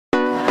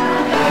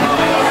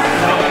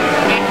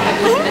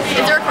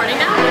Is it recording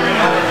now?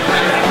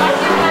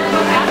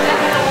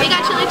 We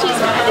got chili cheese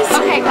fries.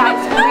 Okay guys,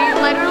 we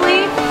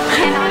literally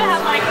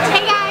cannot.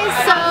 Hey guys,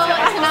 so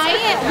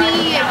tonight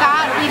we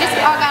just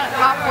all got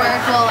off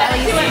work, well at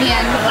least me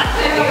and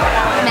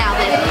Mal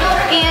did.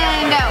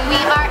 And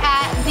we are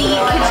at the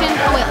kitchen,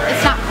 well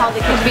it's not called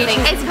the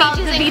kitchen, it's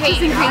called the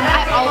Beaches and Cream.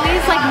 I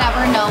always like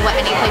never know what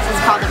any place is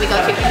called that we go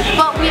to.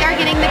 But we are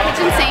getting the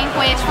kitchen sink,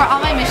 which for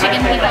all my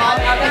Michigan people,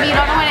 if you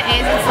don't know what it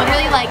is, it's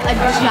literally like a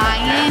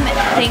giant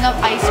thing of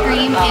ice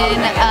cream in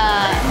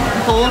a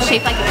bowl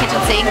shaped like a kitchen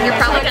sink. You're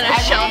probably gonna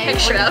show a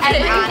picture of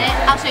it. On it.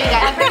 I'll show you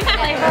guys. Every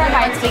flavor of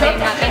ice cream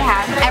that they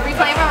have. Every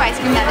flavor of ice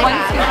cream that they One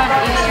have. scoop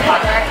of each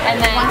flavor, and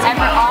then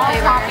all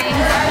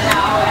toppings.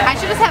 I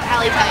should just have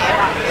Ellie tell you.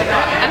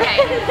 Okay.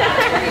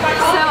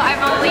 So I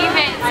believe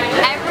it's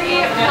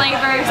every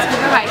flavor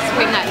scoop of ice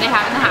cream that they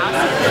have in the house.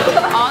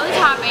 All the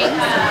toppings,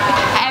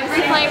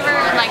 every flavor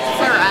like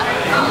syrup,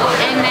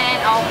 and then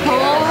a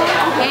whole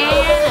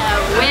can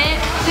of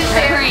whipped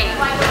cream.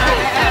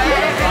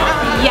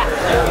 Yeah.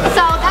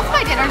 So that's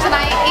my dinner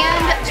tonight,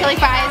 and chili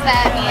fries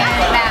that me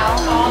and Mal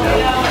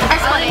are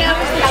splitting.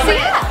 So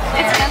yeah,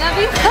 it's gonna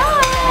be fun.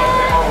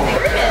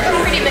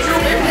 Pretty big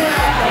spoon.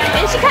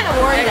 And she kind of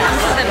warned us.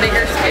 This is a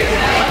bigger spoon.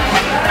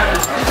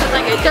 This is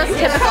like a Just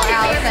typical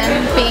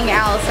Allison, being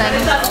Allison.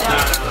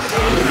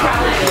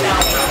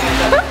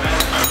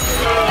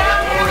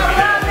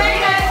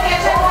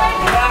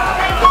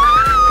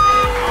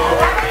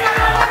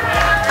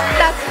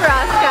 That's for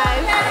us,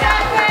 guys.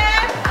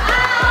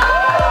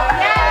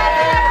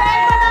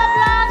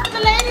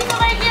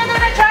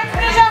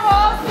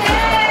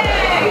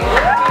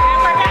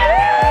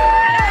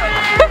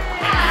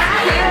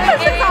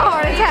 This is a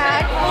heart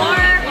attack.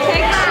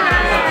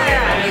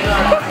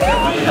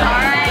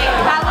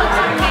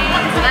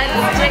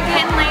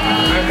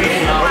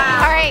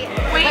 Alright.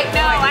 Wait,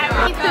 no, I have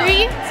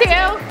 3, 2,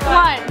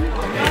 1.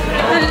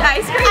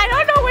 ice cream. I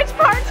don't know which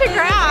part to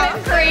grab.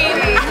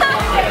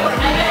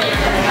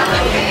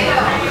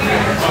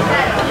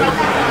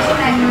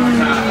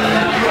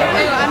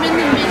 I'm in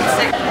the mid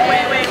section.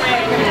 Wait.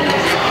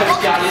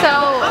 So,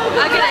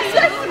 I'll get a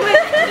spoon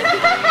with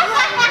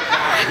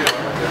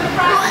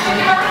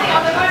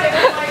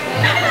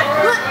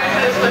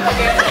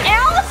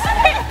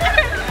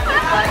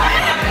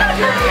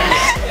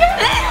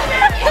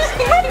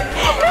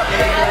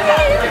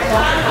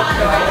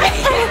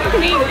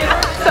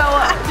So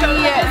we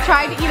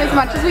tried to eat as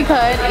much as we could,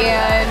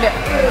 and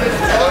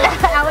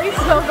Allie's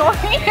still going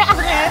at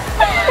it.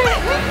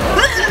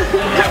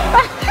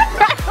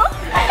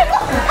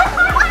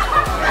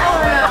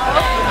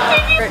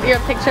 Your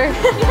picture. We're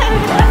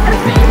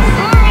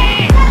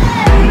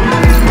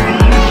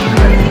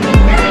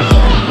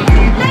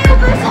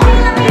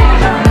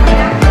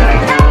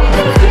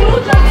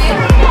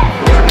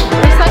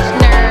such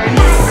nerds.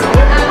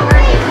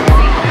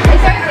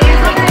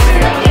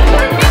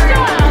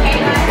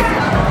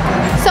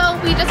 So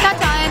we just got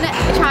done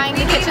trying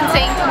the kitchen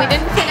sink. We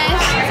didn't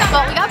finish,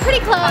 but we got pretty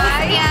close.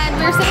 And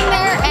we were sitting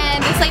there,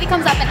 and this lady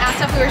comes up and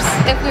asked if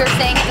we were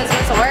staying at this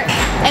resort,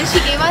 and she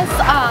gave us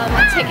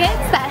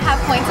tickets that have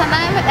points on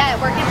them that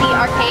work at the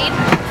arcade.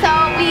 So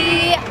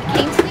we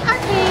came to the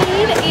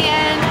arcade,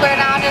 and we're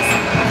now just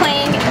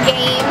playing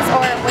games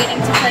or waiting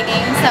to play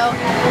games. So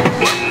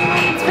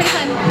it's pretty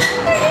fun.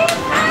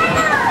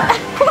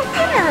 Look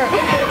at her.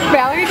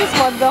 Valerie just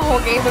won the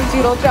whole game of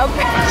doodle jump.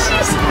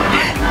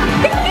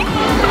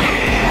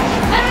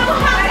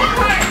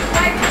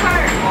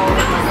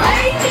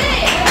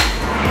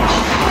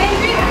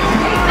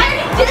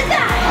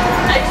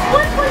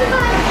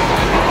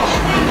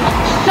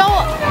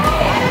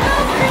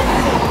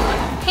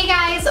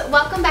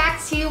 Welcome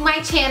back to my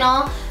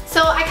channel.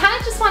 So I kind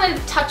of just wanted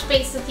to touch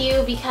base with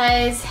you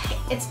because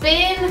it's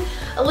been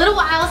a little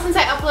while since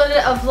I uploaded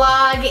a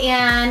vlog,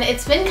 and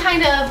it's been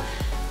kind of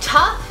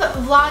tough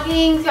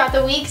vlogging throughout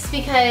the weeks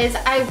because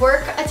I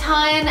work a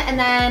ton, and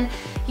then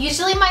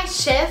usually my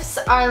shifts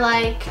are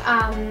like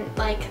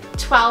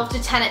 12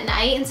 to 10 at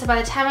night, and so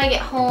by the time I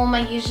get home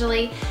I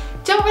usually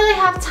don't really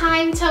have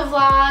time to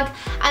vlog.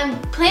 I'm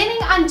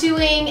planning on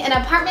doing an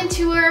apartment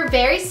tour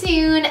very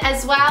soon,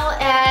 as well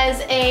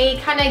as a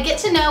kind of get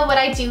to know what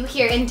I do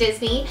here in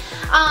Disney.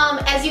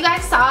 As you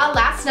guys saw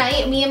last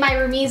night, me and my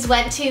roomies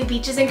went to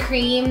Beaches and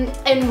Cream,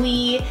 and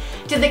we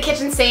did the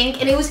kitchen sink,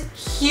 and it was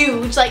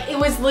huge. Like, it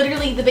was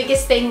literally the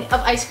biggest thing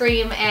of ice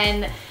cream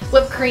and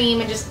whipped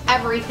cream and just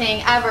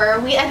everything ever.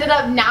 We ended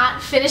up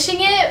not finishing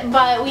it,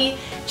 but we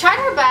tried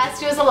our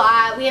best. It was a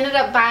lot. We ended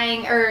up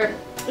buying or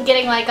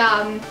getting like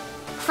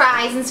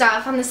fries and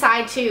stuff on the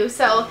side too,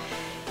 so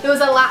it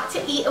was a lot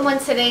to eat in one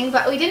sitting,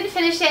 but we didn't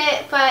finish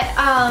it. But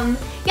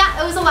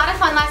yeah, it was a lot of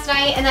fun last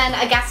night, and then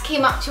a guest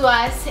came up to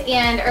us,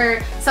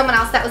 or someone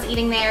else that was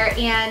eating there,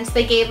 and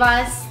they gave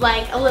us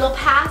like a little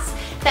pass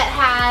that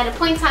had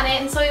points on it,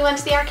 and so we went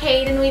to the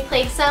arcade and we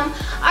played some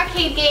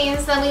arcade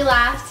games, then we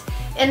left.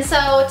 And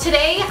so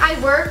today I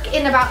work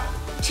in about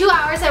 2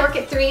 hours. I work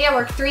at 3. I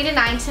work 3 to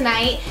 9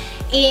 tonight.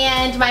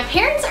 and my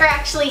parents are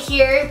actually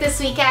here this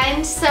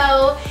weekend,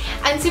 so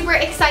I'm super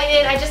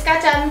excited. I just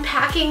got done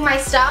packing my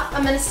stuff.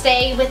 I'm gonna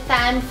stay with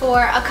them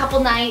for a couple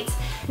nights.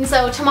 And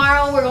so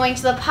tomorrow we're going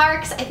to the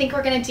parks. I think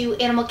we're gonna do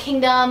Animal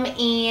Kingdom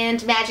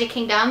and Magic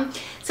Kingdom.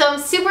 So I'm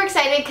super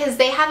excited because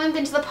they haven't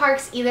been to the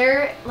parks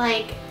either,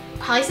 like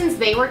probably since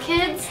they were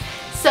kids.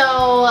 So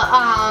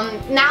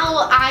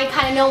now I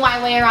kind of know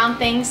my way around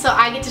things, so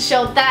I get to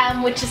show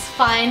them, which is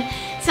fun.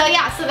 So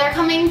yeah, so they're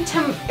coming to,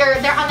 or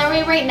they're on their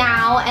way right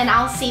now, and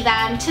I'll see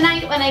them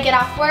tonight when I get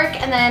off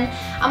work, and then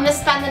I'm gonna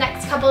spend the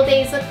next couple of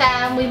days with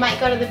them. We might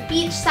go to the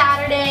beach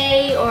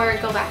Saturday or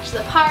go back to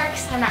the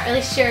parks. I'm not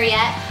really sure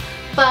yet,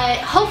 but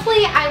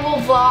hopefully I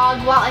will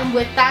vlog while I'm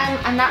with them.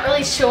 I'm not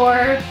really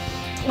sure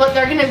what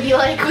they're gonna be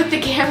like with the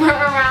camera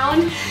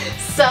around,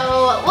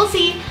 so we'll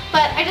see.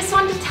 But I just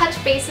wanted to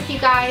touch base with you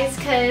guys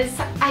because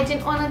I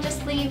didn't want to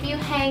just leave you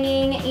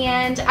hanging,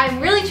 and I'm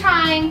really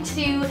trying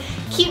to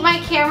keep my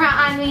camera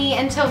on me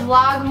and to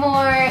vlog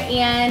more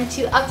and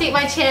to update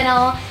my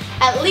channel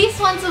at least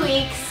once a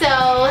week. So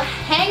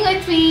hang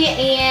with me,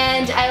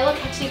 and I will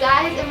catch you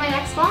guys in my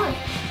next vlog.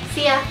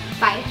 See ya.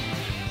 Bye.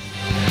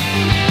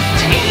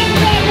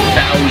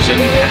 1,000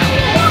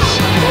 pounds.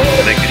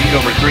 They could eat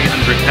over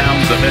 300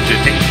 pounds of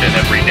vegetation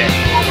every day.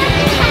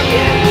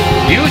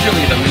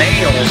 Usually the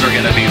males are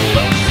going to be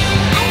low.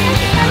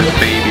 This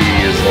baby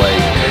is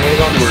like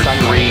 2 or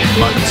 3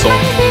 months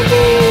old.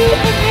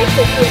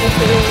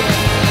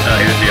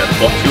 Here's the other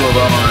one. 2 of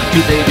them on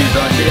 2 babies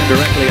on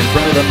directly in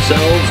front of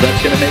themselves. That's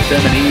going to make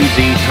them an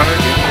easy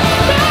target.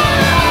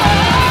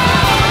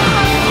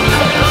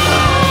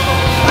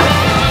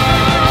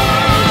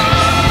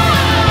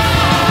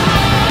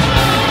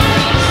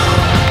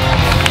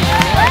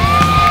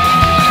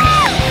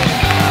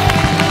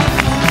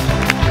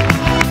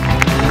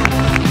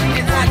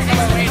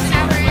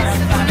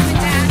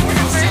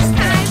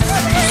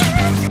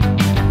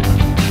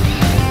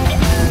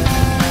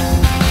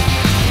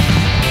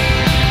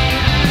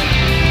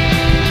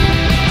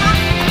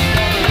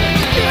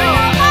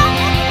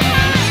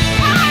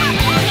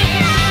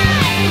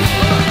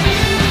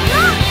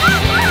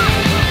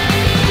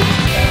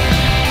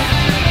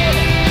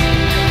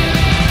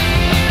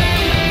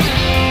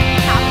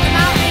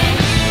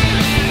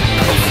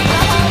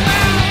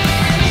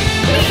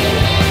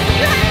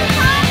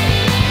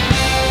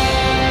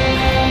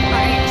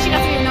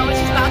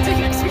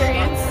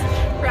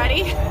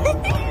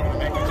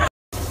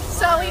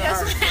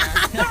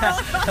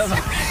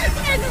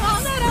 And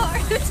all that over.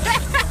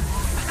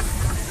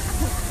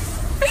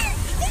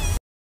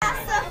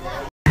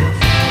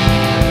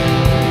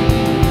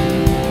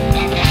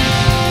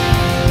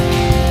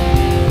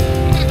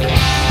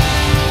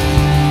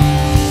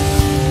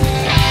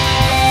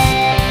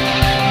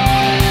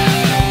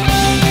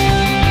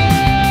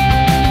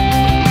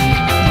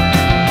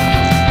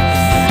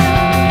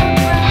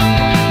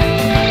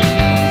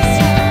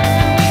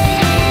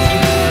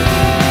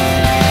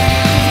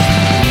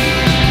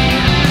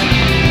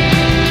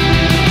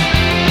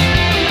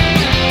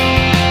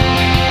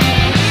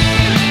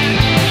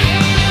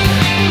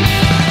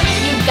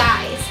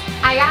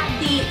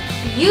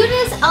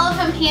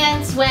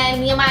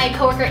 When me and my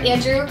coworker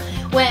Andrew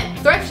went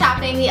thrift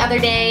shopping the other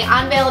day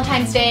on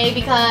Valentine's Day,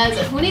 because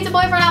who needs a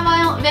boyfriend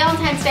on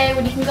Valentine's Day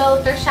when you can go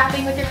thrift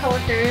shopping with your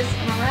coworkers?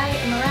 Am I right?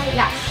 Am I right?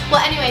 Yeah.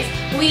 Well, anyways,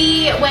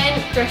 we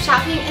went thrift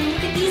shopping, and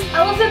look at these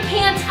elephant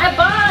pants I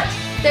bought.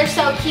 They're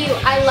so cute.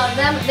 I love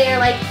them. They're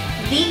like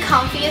the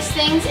comfiest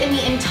things in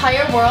the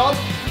entire world.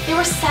 They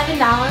were $7,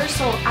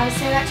 so I was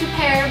saying that to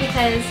pair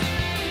because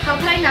how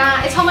could I not?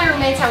 I told my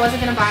roommates I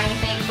wasn't gonna buy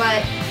anything,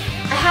 but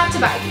I have to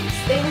buy these.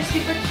 They were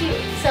super cute.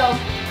 So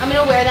I'm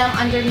gonna wear them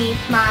underneath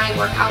my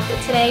work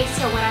outfit today.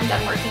 So when I'm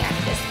done working, I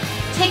can just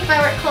take my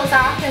work clothes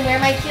off and wear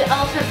my cute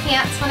elephant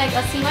pants when I go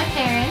see my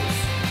parents.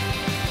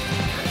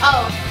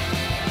 Oh,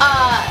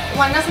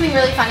 wanna know something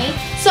really funny?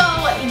 So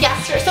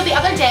the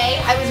other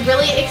day, I was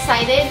really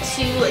excited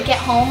to get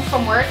home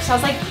from work. So I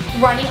was like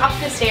running up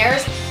the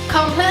stairs,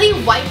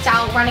 completely wiped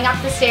out running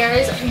up the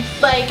stairs,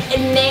 like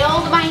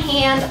nailed my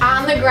hand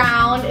on the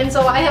ground. And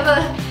so I have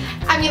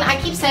I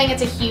keep saying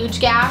it's a huge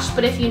gash,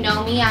 but if you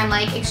know me, I'm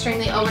like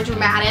extremely over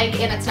dramatic,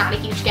 and it's not a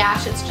huge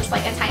gash, it's just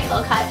like a tiny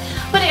little cut.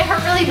 But it hurt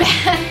really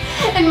bad,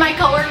 and my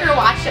coworker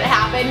watched it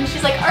happen, and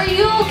she's like, "Are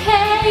you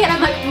okay?" And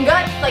I'm like, "I'm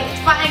good, like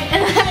it's fine."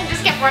 And then I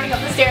just kept running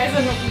up the stairs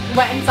and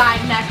went inside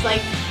and acted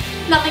like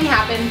nothing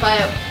happened.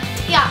 But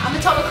yeah, I'm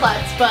a total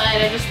klutz, but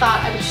I just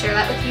thought I would share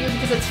that with you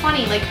because it's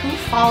funny, like who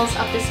falls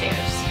up the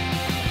stairs?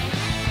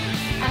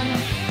 I don't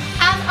know.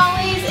 As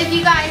always, if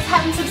you guys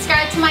haven't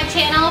subscribed to my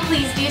channel,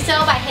 please do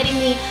so by hitting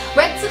the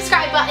red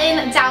subscribe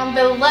button down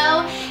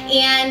below,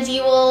 and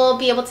you will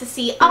be able to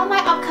see all my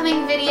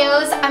upcoming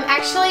videos.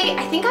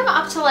 I think I'm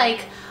up to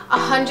like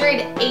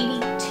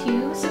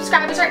 182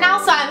 subscribers right now,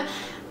 so I'm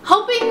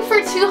hoping for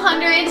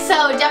 200,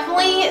 so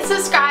definitely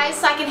subscribe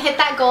so I can hit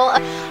that goal.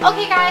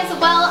 Okay guys,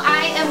 well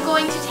I am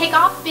going to take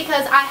off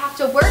because I have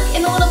to work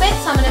in a little bit,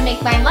 so I'm going to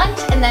make my lunch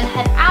and then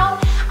head out.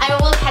 I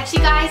will catch you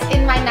guys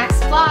in my next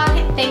vlog.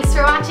 Thanks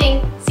for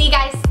watching. See you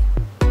guys.